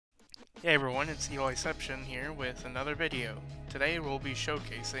Hey everyone, it's TWOH here with another video. Today we'll be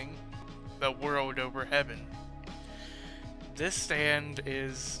showcasing the World Over Heaven. This stand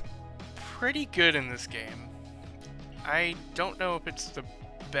is pretty good in this game. I don't know if it's the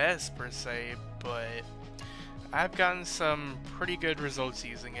best per se, but I've gotten some pretty good results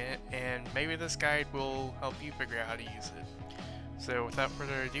using it, and maybe this guide will help you figure out how to use it. So without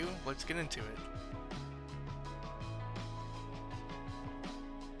further ado, let's get into it.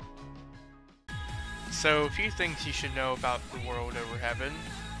 So, a few things you should know about the World Over Heaven.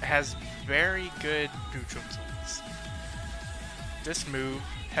 It has very good neutral tools. This move,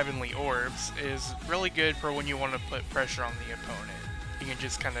 Heavenly Orbs, is really good for when you want to put pressure on the opponent. You can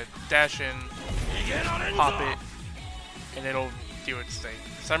just kind of dash in, pop it, and it'll do its thing.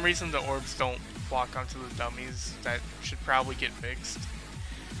 For some reason the orbs don't lock onto the dummies. That should probably get fixed.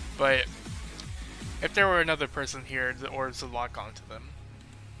 But if there were another person here, the orbs would lock onto them.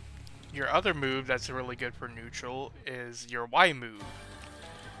 Your other move that's really good for neutral is your Y move.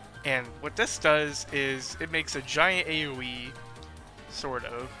 And what this does is it makes a giant AoE, sort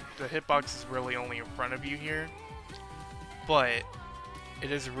of. The hitbox is really only in front of you here, but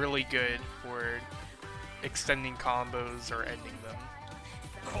it is really good for extending combos or ending them.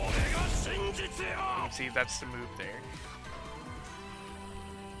 You can see that's the move there.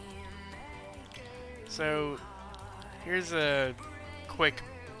 So here's a quick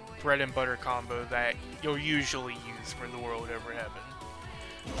bread and butter combo that you'll usually use for the World Over Heaven.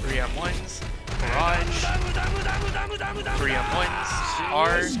 3M1s, Barrage, 3M1s,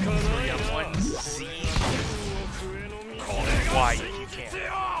 R, 3M1s, Z, and Y if you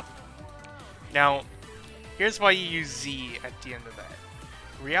can. Now, here's why you use Z at the end of that.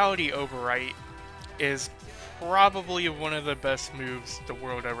 Reality Overwrite is probably one of the best moves the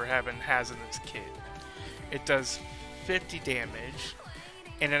World Over Heaven has in its kit. It does 50 damage,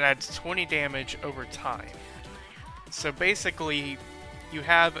 and it adds 20 damage over time. So basically, you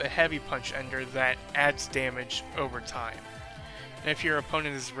have a heavy punch ender that adds damage over time. And if your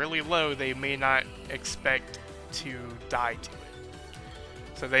opponent is really low, they may not expect to die to it.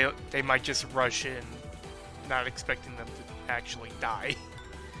 So they might just rush in, not expecting them to actually die.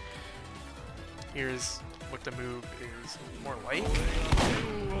 Here's what the move is more like.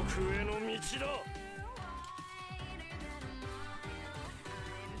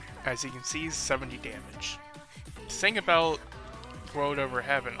 As you can see, 70 damage. The thing about World Over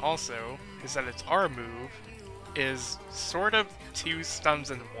Heaven also is that its R move is sort of 2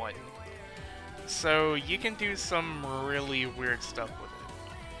 stuns in 1. So you can do some really weird stuff with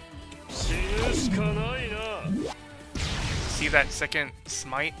it. See that second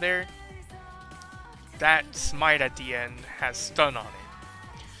smite there? That smite at the end has stun on it.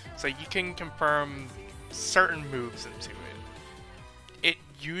 So you can confirm certain moves into it. It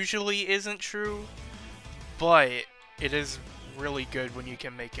usually isn't true, but it is really good when you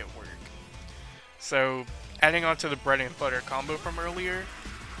can make it work. So, adding on to the bread and butter combo from earlier.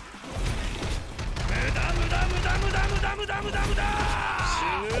 Then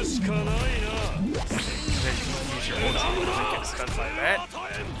you use your ultimate to get stunned by that.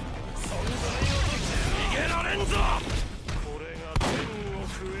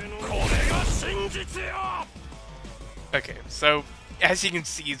 Okay, so as you can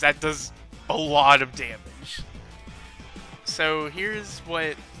see, that does a lot of damage. So here's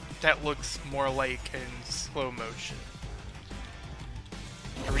what that looks more like in slow motion.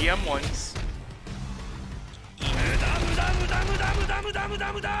 3 M1s. 3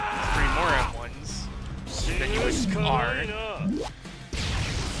 more M1s. Then you would R.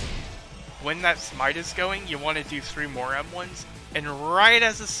 When that smite is going, you want to do 3 more M1s. And right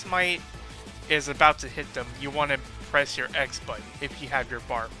as the smite is about to hit them, you want to press your X button if you have your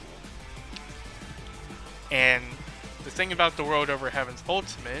bar full. And the thing about the World Over Heaven's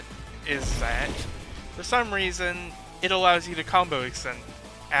ultimate is that, for some reason, it allows you to combo extend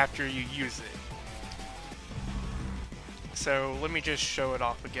after you use it. So let me just show it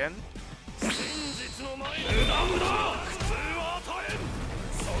off again.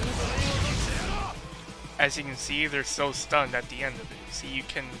 As you can see, they're still stunned at the end of it, so you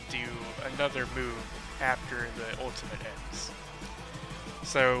can do another move after the ultimate ends.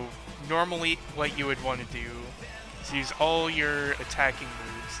 So normally what you would want to do is use all your attacking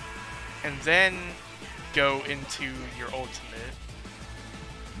moves and then go into your ultimate.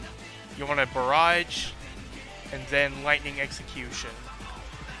 You want to barrage and then lightning execution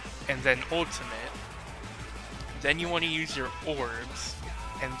and then ultimate. Then you want to use your orbs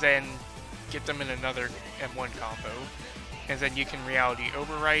and then get them in another M1 combo, and then you can reality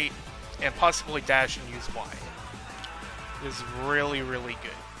overwrite and possibly dash and use Y. It is really, really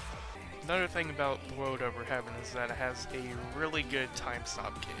good. Another thing about The World Over Heaven is that it has a really good time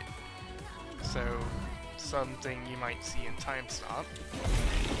stop kit. So, something you might see in time stop.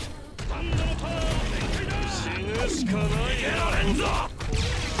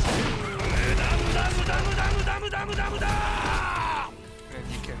 And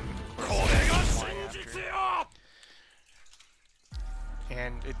you can, of course, fly after.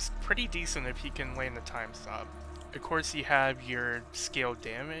 And it's pretty decent if you can land the time stop. Of course, you have your scale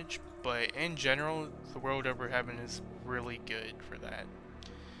damage, but in general, The World Over Heaven is really good for that.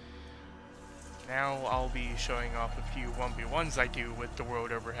 Now I'll be showing off a few 1v1s I do with The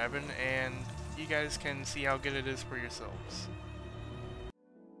World Over Heaven, and you guys can see how good it is for yourselves.